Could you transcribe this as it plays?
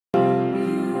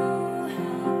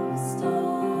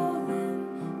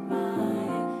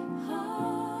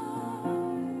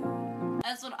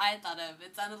I thought of.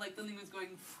 It sounded like something was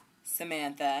going...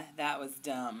 Samantha, that was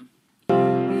dumb.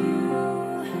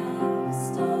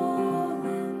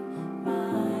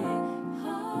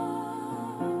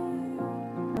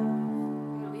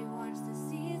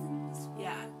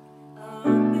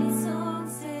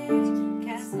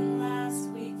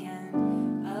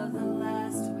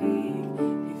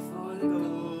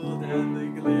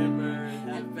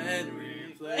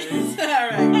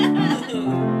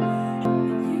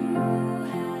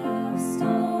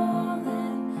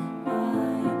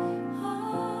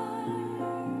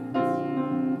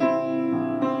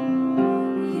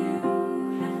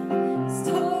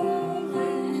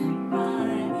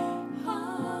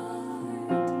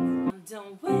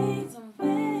 Don't wait, the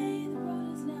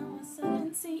road is now a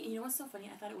sudden sea. And you know what's so funny?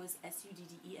 I thought it was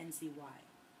S-U-D-D-E-N-C-Y.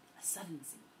 A sudden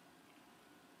sea.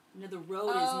 You know, the road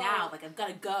is now, like, I've got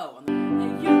to go.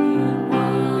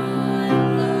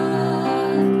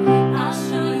 I'll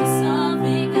show you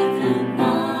something that the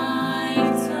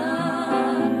night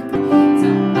took.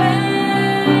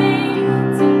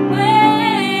 Don't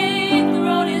wait, the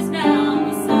road is now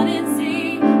a sudden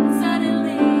sea. And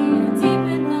suddenly, deep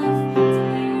enough to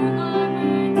lay your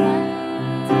armor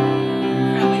down.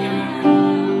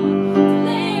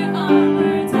 Lay your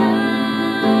armor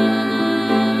down.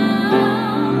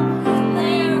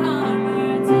 Lay your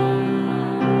armor down.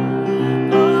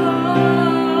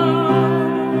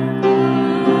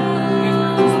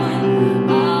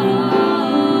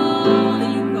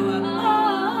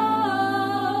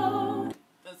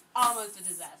 Almost a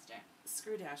disaster.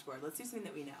 Screw dashboard. Let's do something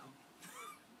that we know.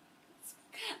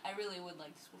 I really would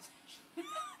like to school dashboard.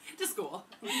 To school.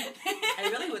 I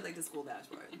really would like to school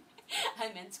dashboard.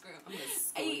 I meant screw. I'm going to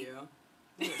school you.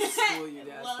 I'm going to school you,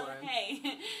 dashboard. Well,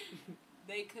 hey.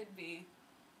 They could be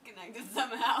connected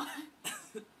somehow.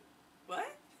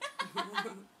 What?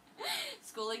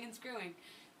 Schooling and screwing.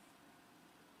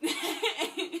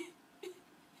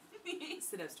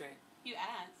 Sit up straight. You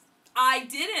asked. I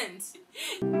didn't.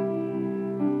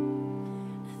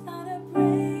 I thought a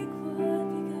break would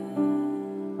be good.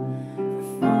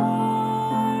 For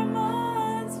 4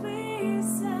 months we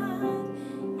sat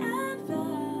and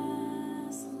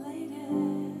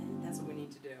vacillated. That's what we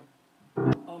need to do.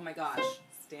 Oh my gosh.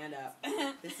 Stand up.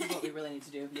 This is what we really need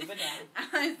to do. Move it down.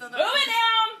 Move it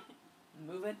down!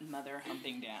 Move it, mother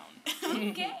humping down.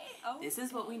 Okay. Oh. This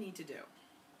is what we need to do.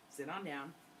 Sit on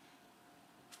down.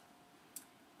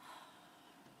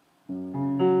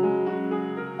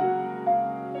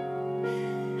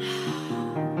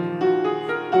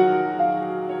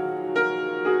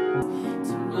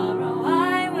 Tomorrow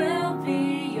I will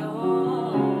be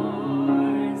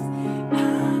yours.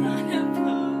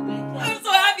 I'm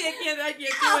so happy I can't do it.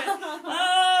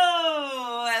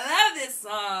 Oh, I love this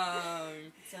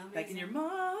song. Back in your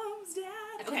mom's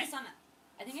dad. Okay.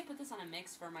 I think I put this on a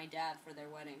mix for my dad for their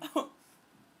wedding. Oh.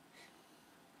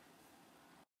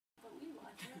 But we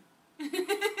watch it.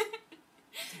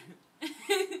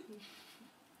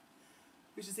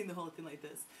 We should sing the whole thing like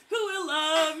this. Who will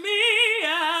love me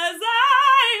as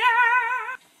I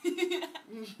am?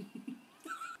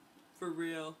 For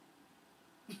real.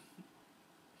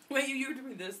 Wait, you were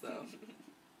doing this though.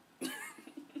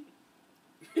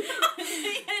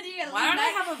 Why don't I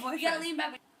have a boyfriend? You gotta lean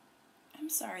back. I'm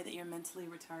sorry that you're mentally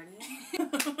retarded.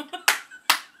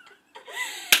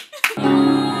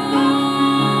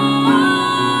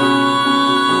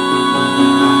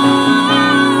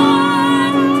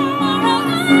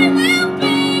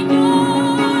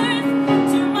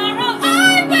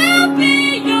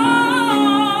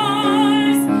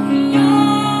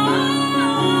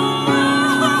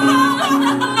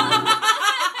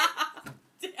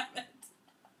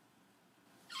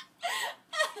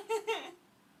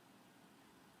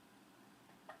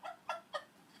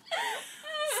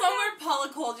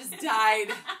 Just died.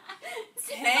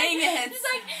 Dang it. It's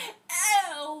like,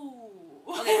 ow.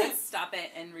 Okay, let's stop it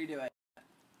and redo it.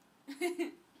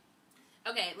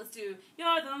 Okay, let's do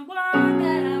You're the one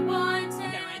that I wanted.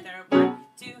 Okay, right there. 1,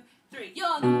 2, 3.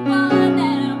 You're the one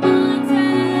that I wanted.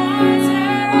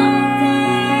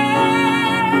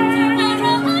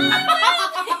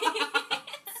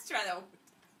 Let's try that one.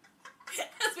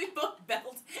 As we both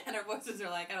belt and our voices are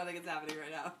like, I don't think it's happening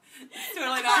right now. It's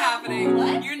totally not happening.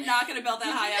 What? You're not going to belt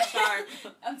that high F sharp.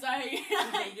 I'm sorry.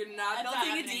 You're not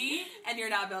belting a D, and you're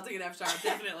not belting an F sharp,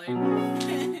 definitely.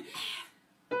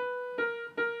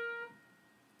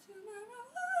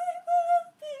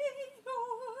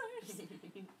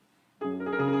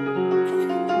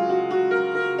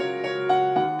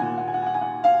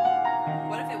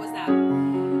 What if it was that?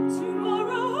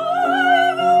 Tomorrow I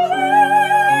will be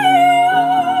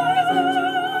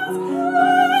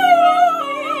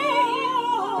yours.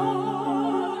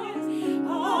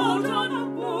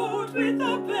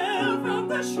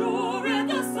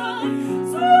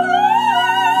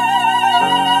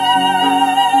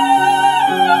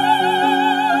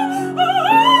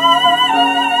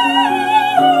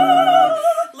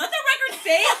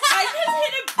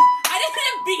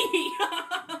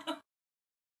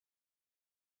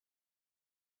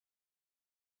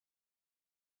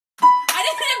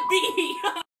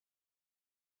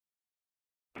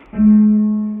 Let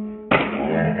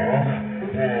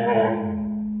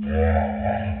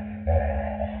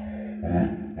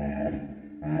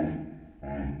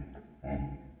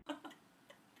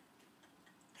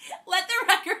the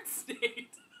record state.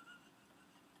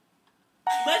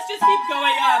 Let's just keep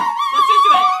going up. Let's just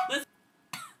do it. Let's.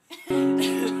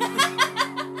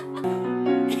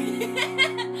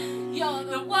 You're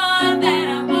the one that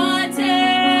I wanted,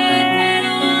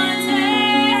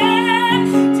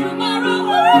 tomorrow.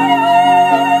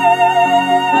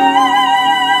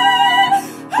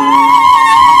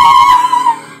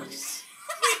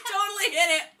 We totally hit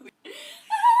it.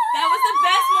 That was the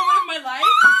best moment of my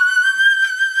life.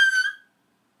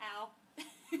 Ow.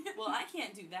 Well, I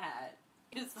can't do that.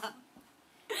 It's not.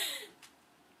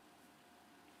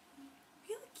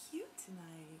 You look cute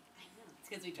tonight. I know. It's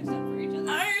because we dressed up for each other.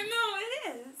 I know it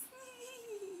is.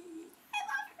 I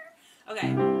love her.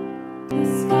 Okay. The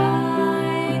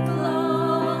sky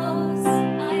glows, I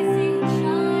see it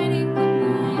shining when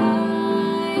my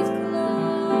eyes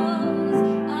close.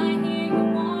 I hear your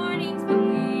warnings, but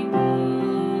we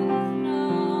both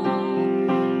know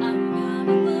I'm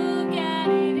gonna look at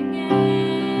it again.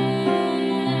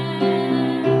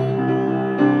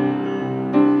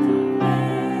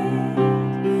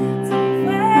 Don't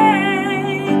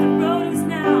wait, the road is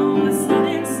now a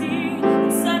sudden sea,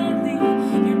 and suddenly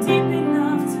you're deep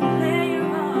enough to lay your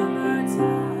armor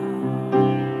down.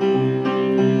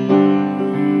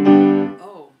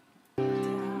 Oh.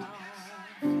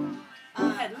 Down. Go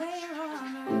ahead. Lay your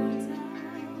armor down.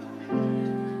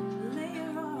 Lay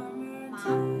your armor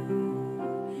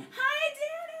down. Hi,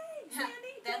 Danny.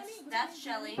 Sandy. That's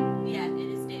Shelly. Yeah, it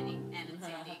is Danny and it's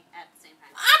Sandy at the same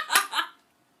time.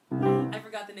 I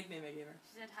forgot the nickname I gave her.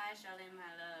 She said, "Hi, Shelly,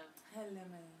 my love." Hello,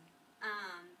 man.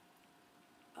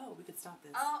 Oh, we could stop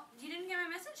this. Oh, you didn't get my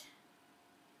message?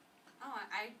 Oh,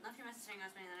 I left your message saying I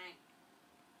was spending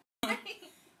the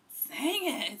night. Dang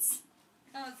it.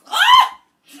 That was.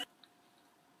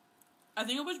 I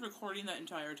think I was recording that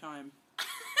entire time.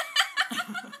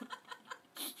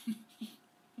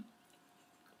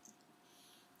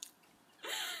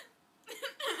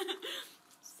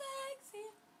 Sexy.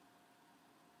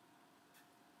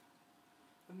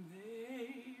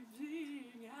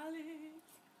 Amazing Alex.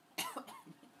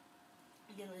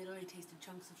 You literally tasted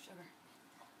chunks of sugar.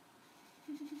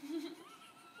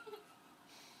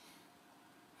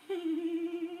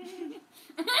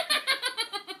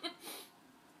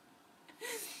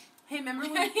 Hey, remember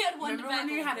when,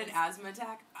 you had an asthma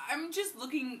attack? I'm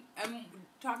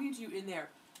talking to you in there.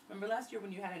 Remember last year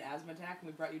when you had an asthma attack and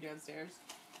we brought you downstairs?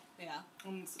 Yeah.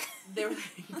 And they were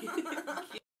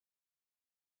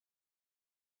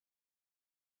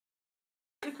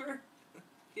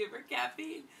give her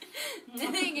caffeine.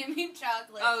 Then they gave me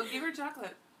chocolate. Oh, give her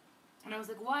chocolate. And I was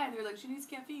like, why? And they were like, she needs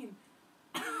caffeine.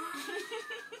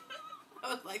 I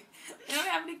was like, I don't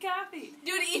have any caffeine.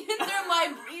 Dude, even through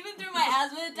my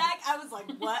asthma attack, I was like,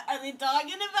 what are they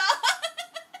talking about?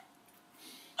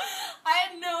 I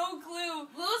had no clue.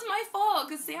 Well, it was my fault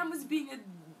because Sam was being a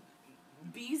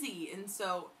beezy, and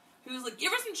so he was like,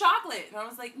 give her some chocolate. And I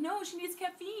was like, no, she needs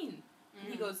caffeine.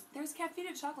 And he goes, there's caffeine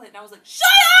in chocolate. And I was like, shut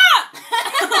up! I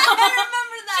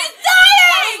remember that. She's dying!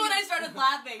 That was when I started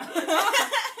laughing.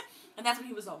 And that's when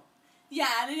he was all.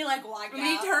 Yeah, and then he like walked And out.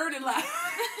 he turned and laughed.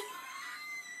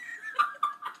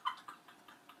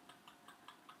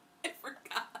 I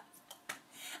forgot.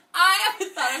 I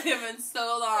haven't thought of him in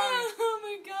so long. Oh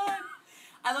my god.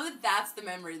 I love that that's the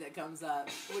memory that comes up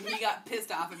when he got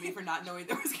pissed off at me for not knowing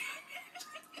there was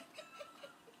caffeine.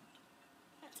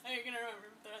 That's how you're gonna remember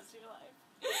the rest of your life.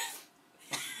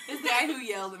 This guy who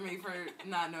yelled at me for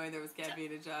not knowing there was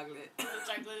caffeine in chocolate. The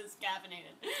chocolate is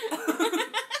caffeinated.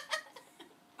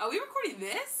 Are we recording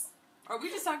this? Or are we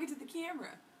just talking to the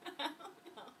camera? I don't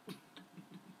know.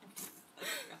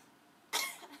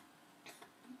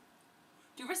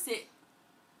 Do you ever sit...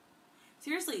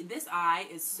 Seriously, this eye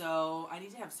is so... I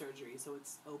need to have surgery so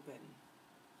it's open.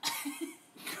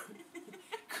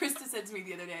 Krista said to me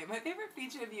the other day, my favorite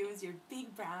feature of you is your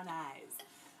big brown eyes.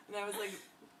 And I was like,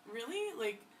 really?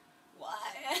 Like...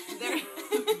 Why?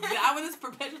 That one is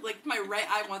perpetual. Like, my right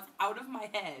eye wants out of my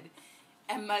head.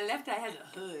 And my left eye has a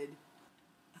hood.